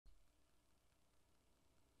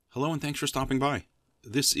Hello and thanks for stopping by.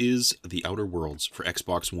 This is The Outer Worlds for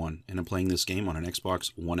Xbox One, and I'm playing this game on an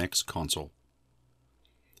Xbox One X console.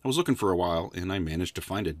 I was looking for a while, and I managed to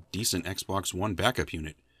find a decent Xbox One backup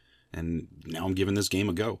unit, and now I'm giving this game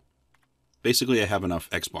a go. Basically, I have enough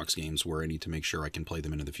Xbox games where I need to make sure I can play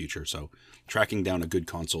them into the future, so tracking down a good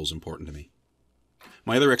console is important to me.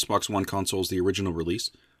 My other Xbox One console is the original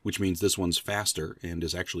release, which means this one's faster and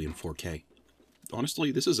is actually in 4K.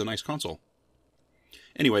 Honestly, this is a nice console.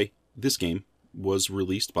 Anyway, this game was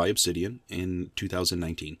released by Obsidian in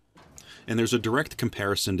 2019, and there's a direct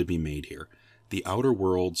comparison to be made here. The Outer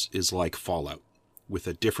Worlds is like Fallout, with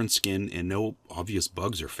a different skin and no obvious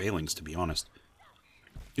bugs or failings, to be honest.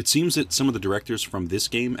 It seems that some of the directors from this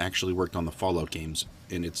game actually worked on the Fallout games,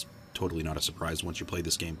 and it's totally not a surprise once you play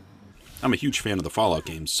this game. I'm a huge fan of the Fallout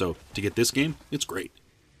games, so to get this game, it's great.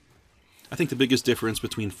 I think the biggest difference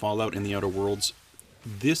between Fallout and the Outer Worlds,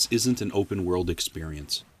 this isn't an open world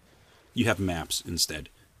experience. You have maps instead.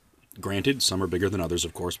 Granted, some are bigger than others,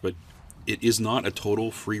 of course, but it is not a total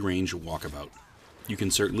free-range walkabout. You can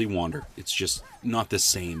certainly wander. It's just not the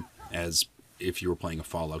same as if you were playing a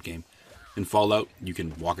Fallout game. In Fallout, you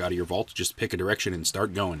can walk out of your vault, just pick a direction and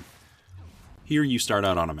start going. Here you start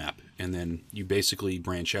out on a map, and then you basically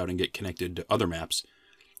branch out and get connected to other maps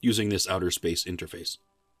using this outer space interface.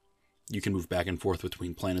 You can move back and forth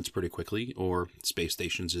between planets pretty quickly, or space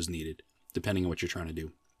stations as needed, depending on what you're trying to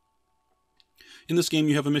do. In this game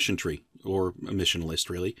you have a mission tree, or a mission list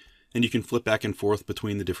really, and you can flip back and forth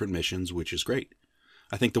between the different missions, which is great.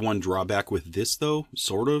 I think the one drawback with this though,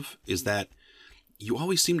 sort of, is that you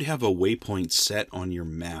always seem to have a waypoint set on your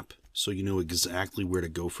map, so you know exactly where to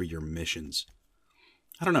go for your missions.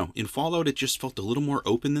 I don't know, in Fallout it just felt a little more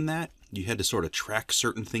open than that. You had to sort of track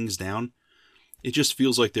certain things down. It just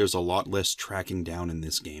feels like there's a lot less tracking down in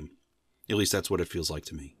this game. At least that's what it feels like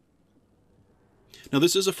to me. Now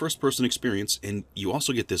this is a first-person experience, and you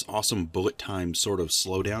also get this awesome bullet time sort of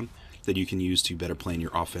slowdown that you can use to better plan your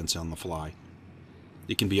offense on the fly.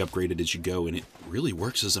 It can be upgraded as you go, and it really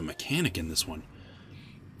works as a mechanic in this one.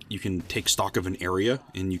 You can take stock of an area,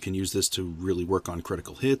 and you can use this to really work on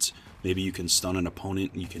critical hits. Maybe you can stun an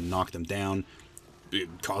opponent, and you can knock them down,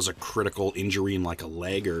 cause a critical injury in like a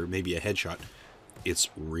leg or maybe a headshot. It's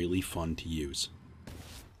really fun to use.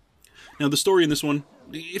 Now the story in this one,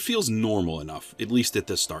 it feels normal enough, at least at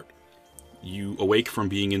the start. You awake from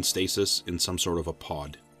being in stasis in some sort of a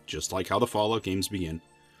pod, just like how the Fallout games begin,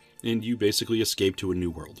 and you basically escape to a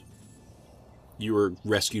new world. You were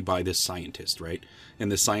rescued by this scientist, right?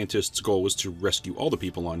 And this scientist's goal was to rescue all the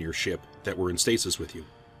people on your ship that were in stasis with you.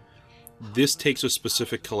 This takes a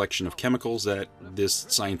specific collection of chemicals that this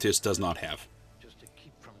scientist does not have.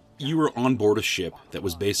 You were on board a ship that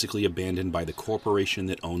was basically abandoned by the corporation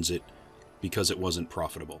that owns it because it wasn't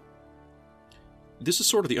profitable. This is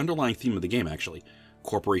sort of the underlying theme of the game, actually.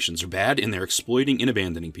 Corporations are bad, and they're exploiting and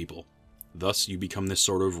abandoning people. Thus, you become this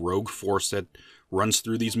sort of rogue force that runs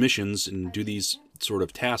through these missions and do these sort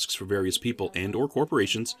of tasks for various people and or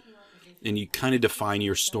corporations, and you kind of define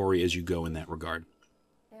your story as you go in that regard.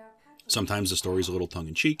 Sometimes the story's a little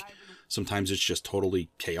tongue-in-cheek, sometimes it's just totally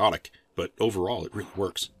chaotic, but overall it really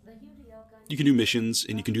works. You can do missions,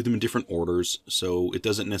 and you can do them in different orders, so it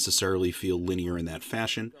doesn't necessarily feel linear in that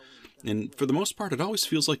fashion, and for the most part it always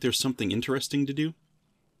feels like there's something interesting to do.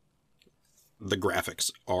 The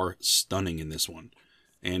graphics are stunning in this one,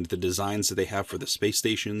 and the designs that they have for the space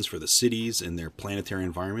stations, for the cities, and their planetary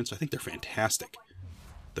environments, I think they're fantastic.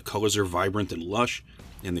 The colors are vibrant and lush,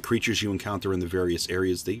 and the creatures you encounter in the various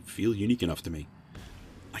areas, they feel unique enough to me.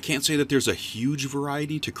 I can't say that there's a huge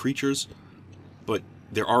variety to creatures, but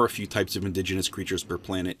there are a few types of indigenous creatures per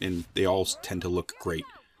planet, and they all tend to look great,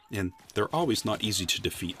 and they're always not easy to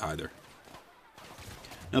defeat either.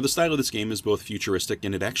 Now the style of this game is both futuristic,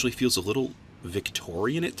 and it actually feels a little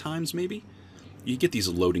Victorian at times, maybe? You get these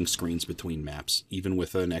loading screens between maps, even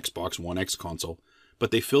with an Xbox One X console,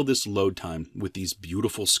 but they fill this load time with these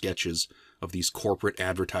beautiful sketches of these corporate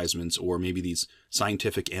advertisements, or maybe these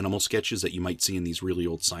scientific animal sketches that you might see in these really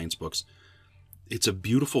old science books. It's a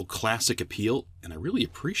beautiful classic appeal, and I really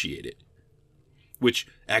appreciate it. Which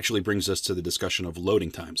actually brings us to the discussion of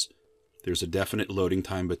loading times. There's a definite loading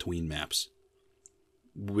time between maps,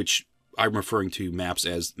 which I'm referring to maps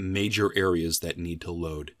as major areas that need to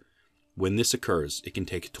load. When this occurs, it can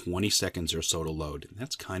take 20 seconds or so to load, and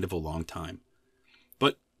that's kind of a long time.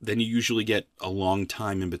 But then you usually get a long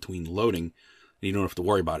time in between loading, and you don't have to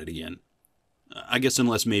worry about it again. I guess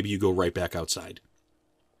unless maybe you go right back outside.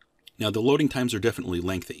 Now, the loading times are definitely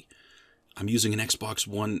lengthy. I'm using an Xbox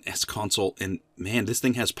One S console, and man, this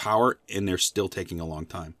thing has power, and they're still taking a long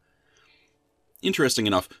time. Interesting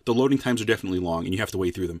enough, the loading times are definitely long, and you have to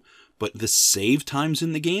wait through them. But the save times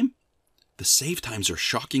in the game, the save times are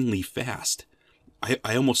shockingly fast.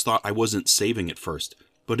 I almost thought I wasn't saving at first,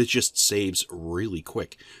 but it just saves really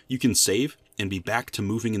quick. You can save and be back to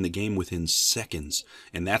moving in the game within seconds,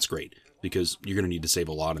 and that's great, because you're going to need to save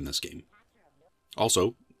a lot in this game.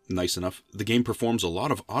 Also, nice enough, the game performs a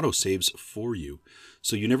lot of autosaves for you,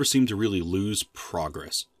 so you never seem to really lose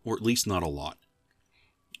progress, or at least not a lot.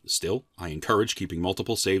 Still, I encourage keeping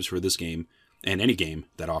multiple saves for this game, and any game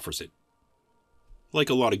that offers it.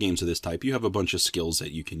 Like a lot of games of this type, you have a bunch of skills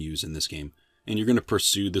that you can use in this game, and you're going to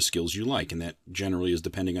pursue the skills you like, and that generally is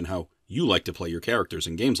depending on how you like to play your characters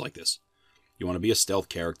in games like this. You want to be a stealth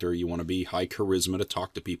character, you want to be high charisma to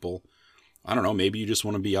talk to people. I don't know, maybe you just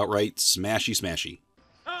want to be outright smashy.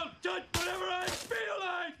 I'll touch whatever I feel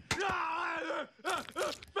like!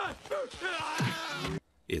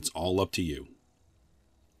 It's all up to you.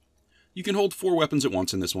 You can hold 4 weapons at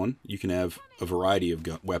once in this one. You can have a variety of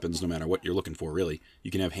weapons no matter what you're looking for, really.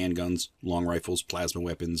 You can have handguns, long rifles, plasma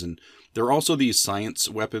weapons, and there are also these science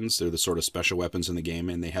weapons. They're the sort of special weapons in the game,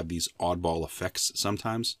 and they have these oddball effects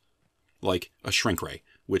sometimes. Like a shrink ray,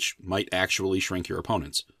 which might actually shrink your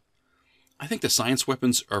opponents. I think the science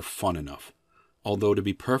weapons are fun enough. Although, to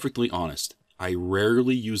be perfectly honest, I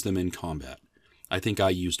rarely use them in combat. I think I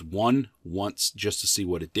used one once just to see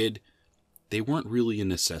what it did. They weren't really a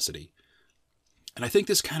necessity. And I think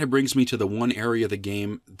this kind of brings me to the one area of the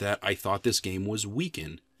game that I thought this game was weak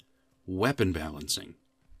in. Weapon balancing.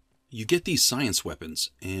 You get these science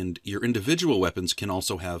weapons, and your individual weapons can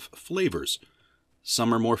also have flavors.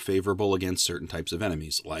 Some are more favorable against certain types of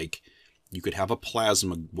enemies, like you could have a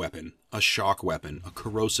plasma weapon, a shock weapon, a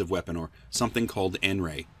corrosive weapon, or something called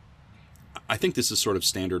N-ray. I think this is sort of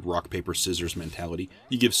standard rock, paper, scissors mentality.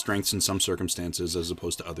 You give strengths in some circumstances as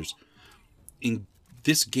opposed to others. In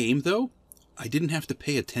this game, though, I didn't have to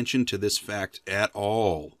pay attention to this fact at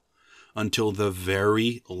all until the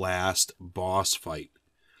very last boss fight.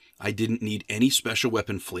 I didn't need any special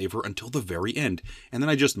weapon flavor until the very end, and then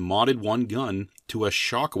I just modded one gun to a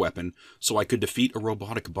shock weapon so I could defeat a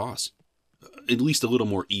robotic boss. At least a little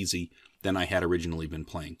more easy than I had originally been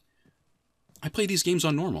playing. I play these games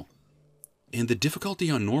on normal, and the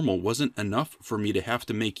difficulty on normal wasn't enough for me to have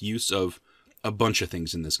to make use of a bunch of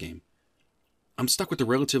things in this game. I'm stuck with a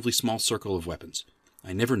relatively small circle of weapons.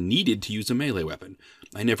 I never needed to use a melee weapon.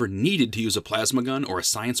 I never needed to use a plasma gun or a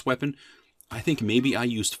science weapon. I think maybe I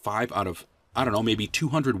used 5 out of, maybe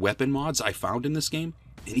 200 weapon mods I found in this game.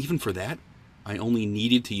 And even for that, I only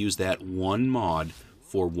needed to use that one mod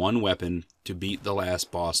for one weapon to beat the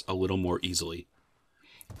last boss a little more easily.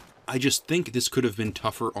 I just think this could have been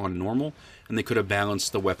tougher on normal, and they could have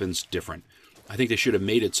balanced the weapons different. I think they should have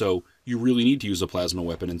made it so you really need to use a plasma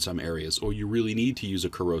weapon in some areas, or you really need to use a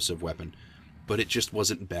corrosive weapon, but it just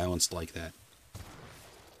wasn't balanced like that.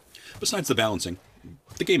 Besides the balancing,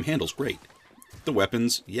 the game handles great. The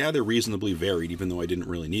weapons, yeah, they're reasonably varied, even though I didn't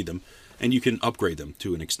really need them, and you can upgrade them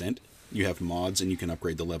to an extent. You have mods, and you can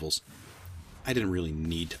upgrade the levels. I didn't really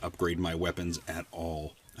need to upgrade my weapons at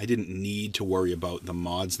all. I didn't need to worry about the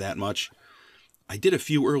mods that much. I did a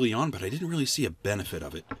few early on, but I didn't really see a benefit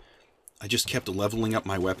of it. I just kept leveling up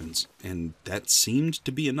my weapons, and that seemed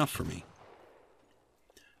to be enough for me.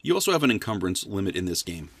 You also have an encumbrance limit in this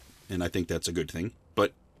game, and I think that's a good thing,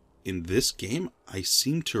 but in this game, I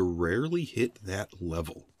seem to rarely hit that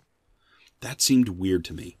level. That seemed weird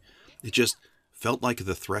to me. It just felt like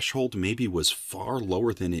the threshold maybe was far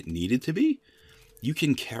lower than it needed to be. You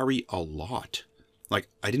can carry a lot. Like,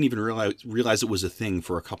 I didn't even realize it was a thing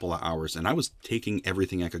for a couple of hours, and I was taking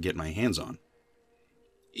everything I could get my hands on.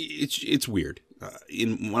 It's weird.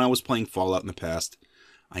 When I was playing Fallout in the past,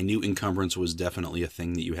 I knew encumbrance was definitely a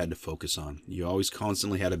thing that you had to focus on. You always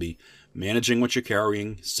constantly had to be managing what you're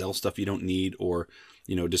carrying, sell stuff you don't need, or,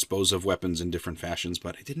 dispose of weapons in different fashions,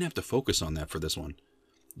 but I didn't have to focus on that for this one.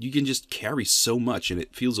 You can just carry so much, and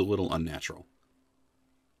it feels a little unnatural.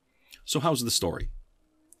 So how's the story?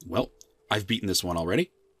 Well, I've beaten this one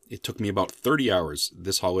already. It took me about 30 hours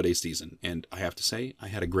this holiday season, and I have to say, I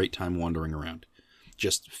had a great time wandering around.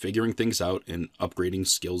 Just figuring things out and upgrading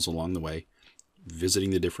skills along the way, visiting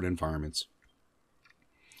the different environments.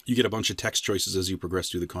 You get a bunch of text choices as you progress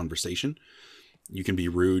through the conversation. You can be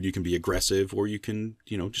rude, you can be aggressive, or you can,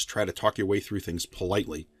 just try to talk your way through things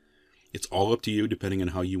politely. It's all up to you depending on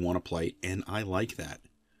how you want to play, and I like that.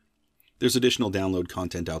 There's additional download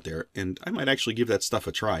content out there, and I might actually give that stuff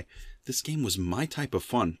a try. This game was my type of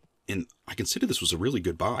fun, and I consider this was a really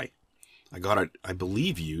good buy. I got it, I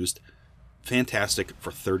believe, used. Fantastic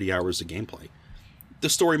for 30 hours of gameplay. The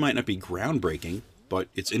story might not be groundbreaking, but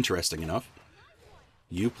it's interesting enough.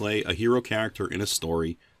 You play a hero character in a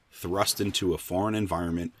story, thrust into a foreign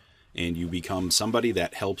environment, and you become somebody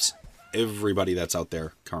that helps everybody that's out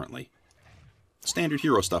there currently. Standard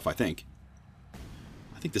hero stuff, I think.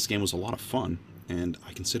 I think this game was a lot of fun, and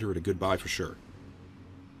I consider it a good buy for sure.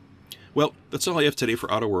 Well, that's all I have today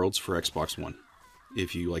for Outer Worlds for Xbox One.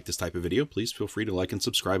 If you like this type of video, please feel free to like and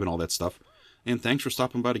subscribe and all that stuff. And thanks for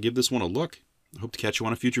stopping by to give this one a look. I hope to catch you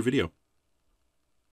on a future video.